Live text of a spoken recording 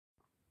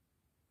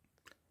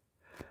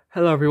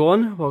Hello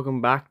everyone,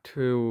 welcome back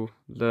to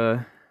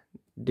the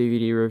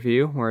DVD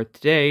review, where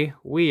today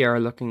we are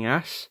looking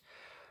at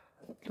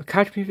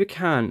Catch Me If You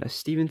Can, a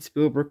Steven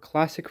Spielberg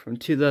classic from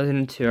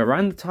 2002,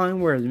 around the time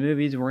where the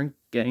movies weren't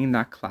getting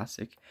that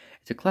classic.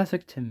 It's a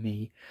classic to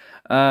me.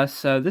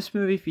 So this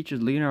movie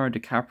features Leonardo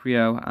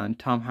DiCaprio and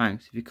Tom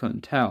Hanks, if you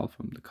couldn't tell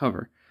from the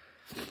cover.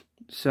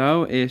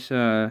 So it's,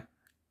 so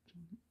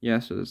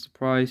there's the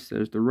price,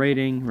 there's the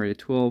rating, rated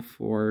 12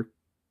 for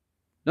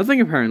nothing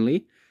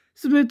apparently.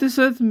 Sorry.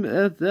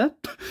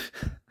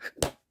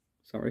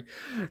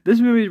 This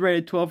movie is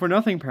rated 12 for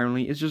nothing,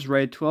 apparently. It's just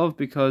rated 12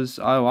 because,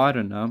 I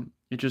don't know.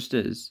 It just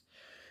is.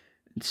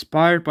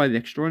 Inspired by the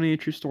extraordinary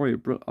true story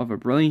of a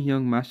brilliant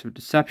young master of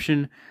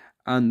deception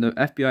and the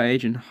FBI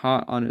agent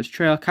hot on his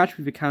trail, Catch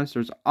Me If You Can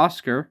stars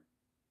Oscar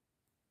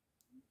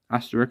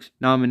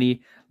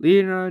nominee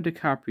Leonardo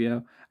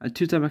DiCaprio and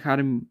two-time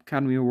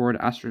Academy Award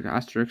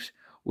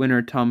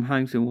winner Tom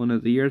Hanks in one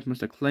of the year's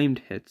most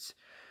acclaimed hits.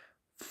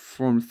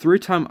 From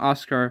three-time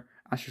Oscar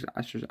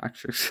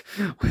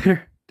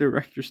winner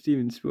director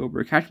Steven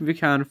Spielberg, Catch Me If You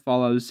Can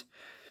follows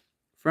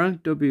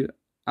Frank W.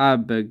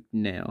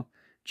 Abagnale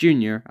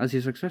Jr. as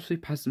he successfully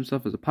passes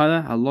himself as a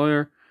pilot, a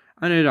lawyer,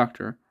 and a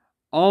doctor,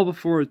 all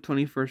before his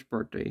 21st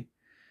birthday.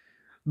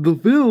 The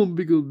film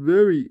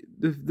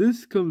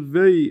comes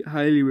very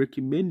highly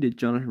recommended.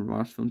 Jonathan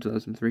Ross, film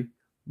 2003.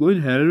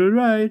 One hell of a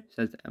ride,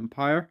 says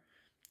Empire.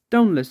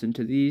 Don't listen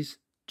to these.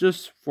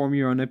 Just form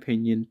your own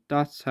opinion.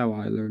 That's how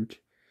I learned.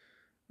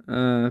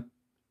 Oh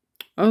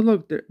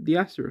look, the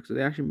asterisks,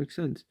 they actually make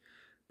sense.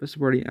 Best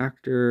supporting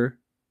actor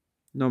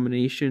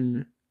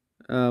nomination,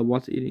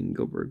 What's Eating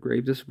Gilbert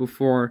Grape. This was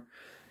before,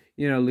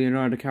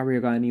 Leonardo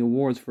DiCaprio got any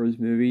awards for his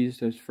movies.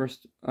 His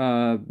first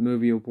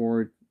movie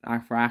award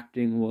for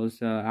acting was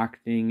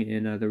acting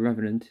in The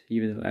Revenant,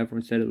 even though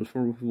everyone said it was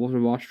for Wolf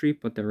of Wall Street,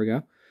 but there we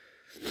go.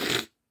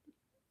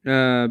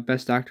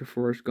 Best actor,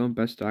 Forrest Gump.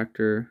 Best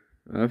actor,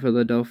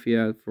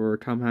 Philadelphia for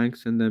Tom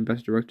Hanks, and then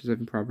Best Director,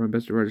 Stephen Proper, and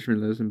Best Director,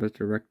 Schindler's List, and Best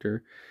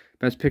Director,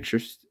 Best Picture,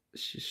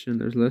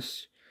 Schindler's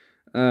List.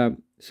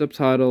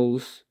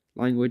 Subtitles,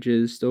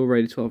 languages, still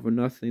rated 12 for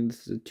nothing.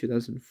 This is a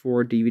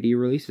 2004 DVD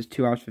release. It's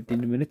 2 hours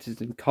 15 minutes.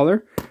 It's in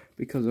color,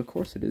 because of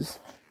course it is.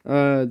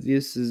 What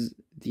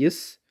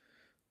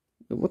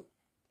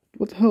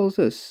the hell is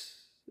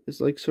this? It's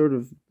like sort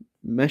of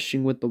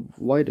meshing with the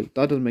white.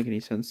 That doesn't make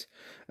any sense.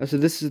 So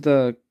this is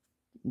the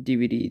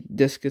DVD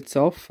disc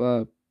itself.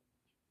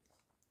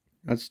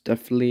 That's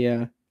definitely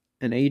an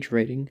age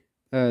rating.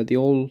 The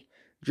old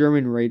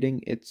German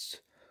rating, it's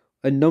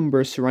a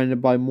number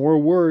surrounded by more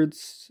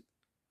words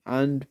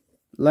and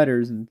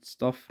letters and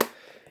stuff.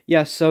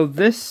 Yeah, so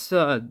this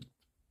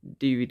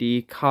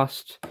DVD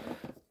cost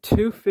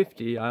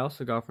 $2.50. I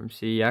also got from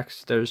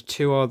CEX. There's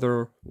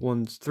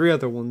three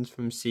other ones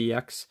from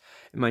CEX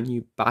in my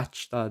new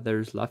batch that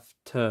there's left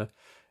to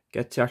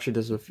get to. Actually,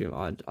 there's a few.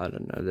 I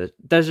don't know.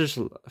 There's just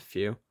a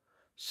few.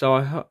 So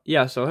I hope you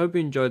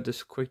enjoyed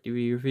this quick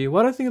DVD review.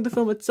 What I think of the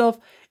film itself,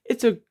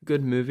 it's a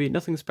good movie.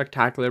 Nothing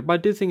spectacular, but I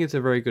do think it's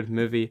a very good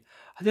movie.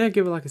 I think I'd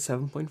give it like a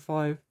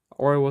 7.5,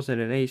 or was it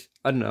an 8?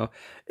 I don't know.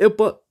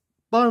 But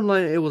bottom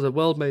line, it was a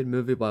well-made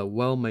movie by a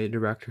well-made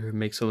director who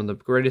makes some of the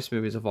greatest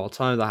movies of all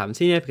time that I haven't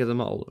seen yet because I'm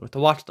not old enough to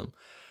watch them.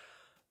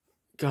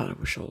 God, I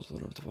wish I was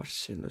old enough to watch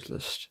Schindler's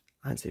List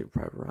and Saving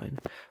Private Ryan.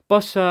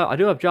 But I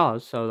do have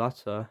Jaws, so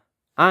that's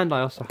and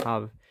I also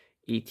have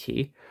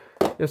E.T.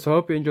 Yeah, so I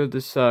hope you enjoyed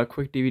this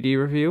quick DVD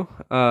review.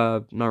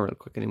 Not really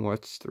quick anymore,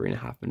 it's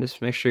 3.5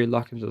 minutes. Make sure you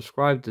like and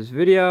subscribe to this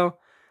video,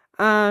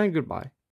 and goodbye.